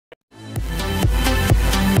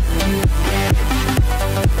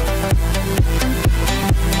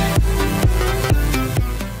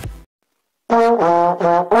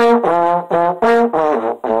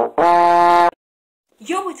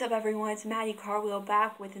it's Maddie Cartwheel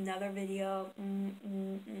back with another video.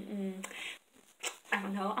 I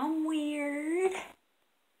don't know, I'm weird.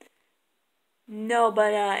 No,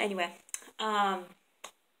 but anyway, I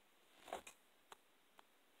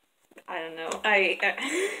don't know. I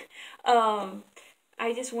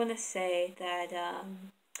just want to say that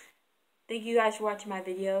thank you guys for watching my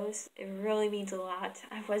videos. It really means a lot.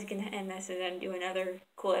 I was gonna end this and then do another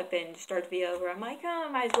clip and start the video over. I'm like, oh,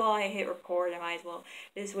 I might as well. I hit record. I might as well.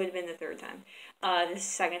 This would have been the third time. This is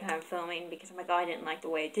the second time filming because I'm like, oh, I didn't like the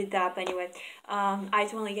way I did that. But anyway, I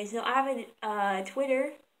just want to let you guys know I have a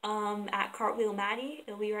Twitter at Cartwheel Maddie.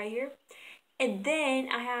 It'll be right here. And then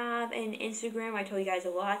I have an Instagram. I told you guys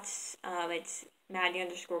a lot. It's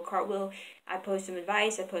Maddie_Cartwheel. I post some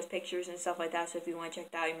advice. I post pictures and stuff like that. So if you want to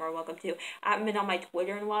check that out, you're more welcome to. I haven't been on my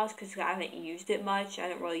Twitter in a while because I haven't used it much. I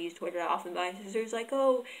don't really use Twitter that often. But my sister's like,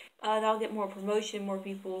 oh, that'll get more promotion, more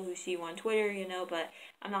people who see you on Twitter, you know. But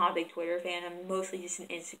I'm not a big Twitter fan. I'm mostly just an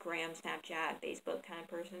Instagram, Snapchat, Facebook kind of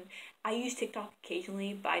person. I use TikTok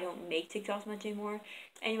occasionally, but I don't make TikToks much anymore.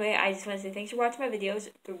 Anyway, I just want to say thanks for watching my videos.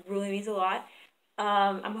 It really means a lot.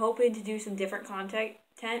 I'm hoping to do some different content,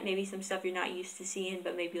 maybe some stuff you're not used to seeing,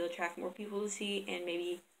 but maybe it'll attract more people to see, and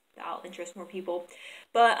maybe that'll interest more people.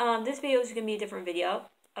 But this video is going to be a different video.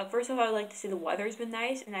 First of all, I'd like to say the weather's been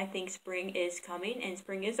nice, and I think spring is coming, and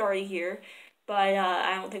spring is already here. But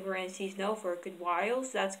I don't think we're going to see snow for a good while,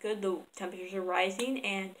 so that's good. The temperatures are rising,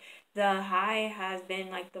 and the high has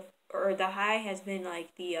been like the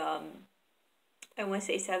I want to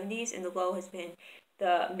say 70s, and the low has been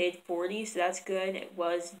the mid-40s, so that's good. It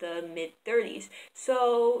was the mid-30s.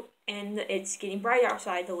 So, and it's getting bright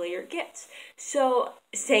outside the later it gets. So,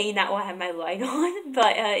 saying that while I have my light on,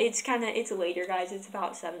 but it's later, guys. It's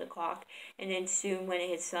about 7 o'clock, and then soon when it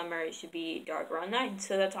hits summer, it should be dark around 9,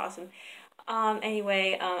 so that's awesome.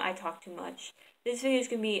 Anyway, I talk too much. This video is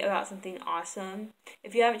going to be about something awesome.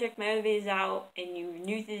 If you haven't checked my other videos out and you're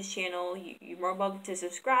new to this channel, you're more welcome to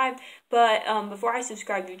subscribe. But before I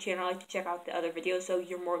subscribe to your channel, I like to check out the other videos. So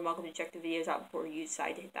you're more welcome to check the videos out before you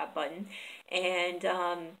decide to hit that button. And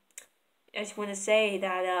I just want to say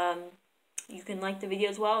that you can like the video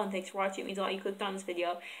as well. And thanks for watching. It means a lot you clicked on this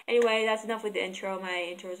video. Anyway, that's enough with the intro. My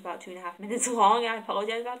intro is about 2.5 minutes long. I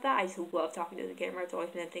apologize about that. I just love talking to the camera. It's always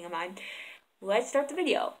been a thing of mine. Let's start the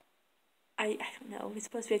video. I don't know, it's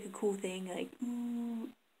supposed to be like a cool thing, like, ooh,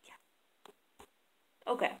 yeah.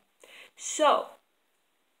 Okay, so,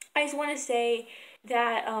 I just want to say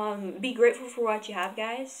that, be grateful for what you have,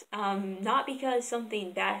 guys, not because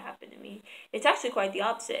something bad happened to me. It's actually quite the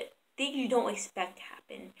opposite. Things you don't expect to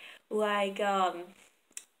happen, like,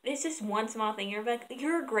 it's just one small thing,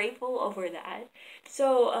 you're grateful over that.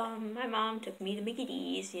 So, my mom took me to Mickey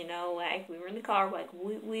D's, you know, like, we were in the car, like,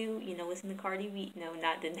 you know, listen to Cardi B, no,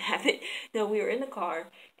 didn't have it, no, we were in the car,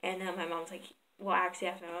 and my mom's like, well, actually,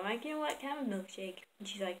 after my mom, I'm like, you know what, can I have a milkshake? And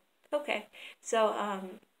she's like, okay. So,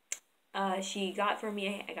 she got for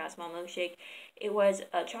me, I got a small milkshake. It was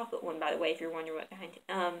a chocolate one, by the way, if you're wondering what kind.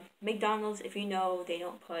 McDonald's, if you know, they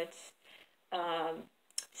don't put,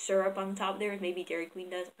 syrup on the top there. Maybe Dairy Queen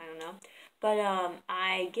does, I don't know. But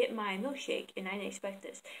I get my milkshake, and I didn't expect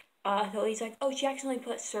this. So he's like, oh, she accidentally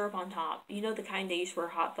put syrup on top. You know the kind they use for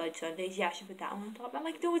hot fudge sundaes? Yeah, she put that one on top. I'm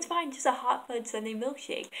like, no, it's fine, just a hot fudge sundae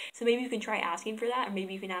milkshake. So maybe you can try asking for that, or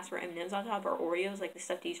maybe you can ask for M&M's on top, or Oreos, like the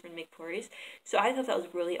stuff they use for McFlurries. So I thought that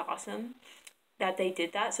was really awesome that they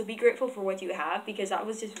did that. So be grateful for what you have, because that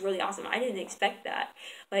was just really awesome. I didn't expect that.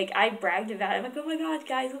 Like, I bragged about it. I'm like, oh my god,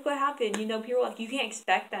 guys, look what happened. You know, people are like, you can't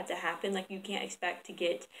expect that to happen. Like, you can't expect to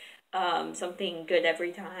get something good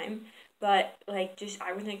every time. But, like,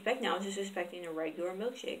 I wasn't expecting that. I was just expecting a regular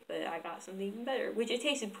milkshake. But I got something even better. Which it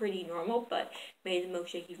tasted pretty normal, but made the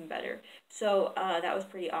milkshake even better. So, that was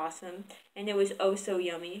pretty awesome. And it was oh so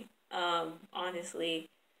yummy. Honestly,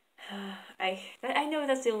 I know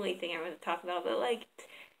that's the only thing I want to talk about, but, like,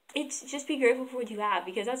 it's just be grateful for what you have,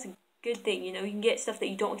 because that's a good thing, you know. You can get stuff that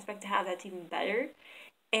you don't expect to have that's even better,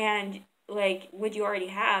 and, like, what you already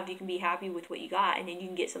have, you can be happy with what you got, and then you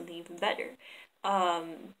can get something even better.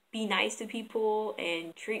 Be nice to people,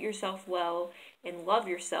 and treat yourself well, and love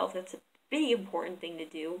yourself. That's a big important thing to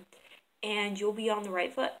do, and you'll be on the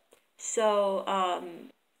right foot. So,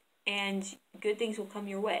 and good things will come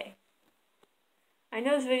your way. I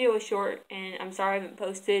know this video was short, and I'm sorry I haven't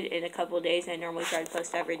posted in a couple of days. I normally try to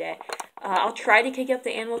post every day. I'll try to kick up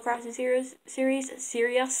the Animal Crossing series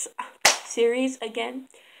again.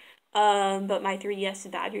 But my 3DS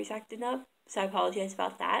battery's acting up, so I apologize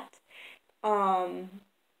about that.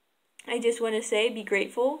 I just want to say, be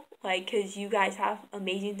grateful, like, because you guys have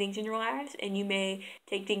amazing things in your lives, and you may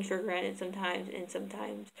take things for granted sometimes, and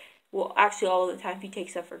sometimes well, actually all the time, if you take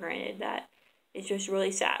stuff for granted, that it's just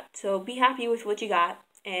really sad. So be happy with what you got.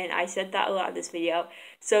 And I said that a lot in this video.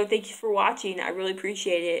 So thank you for watching. I really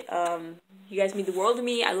appreciate it. You guys mean the world to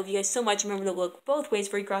me. I love you guys so much. Remember to look both ways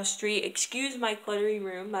before you cross the street. Excuse my cluttery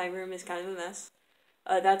room. My room is kind of a mess.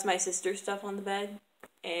 That's my sister's stuff on the bed.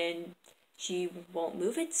 And she won't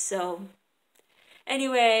move it. So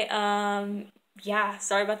anyway, yeah,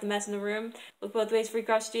 sorry about the mess in the room. Look both ways before you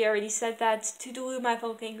cross the street. I already said that. Toodaloo, my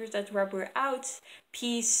fellow cankers. That's where we're out.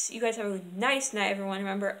 Peace. You guys have a nice night, everyone.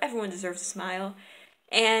 Remember, everyone deserves a smile.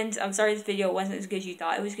 And I'm sorry this video wasn't as good as you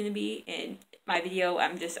thought it was going to be. And my video, I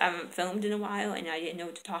haven't filmed in a while, and I didn't know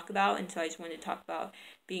what to talk about. And so I just wanted to talk about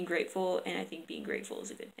being grateful. And I think being grateful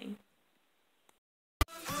is a good thing.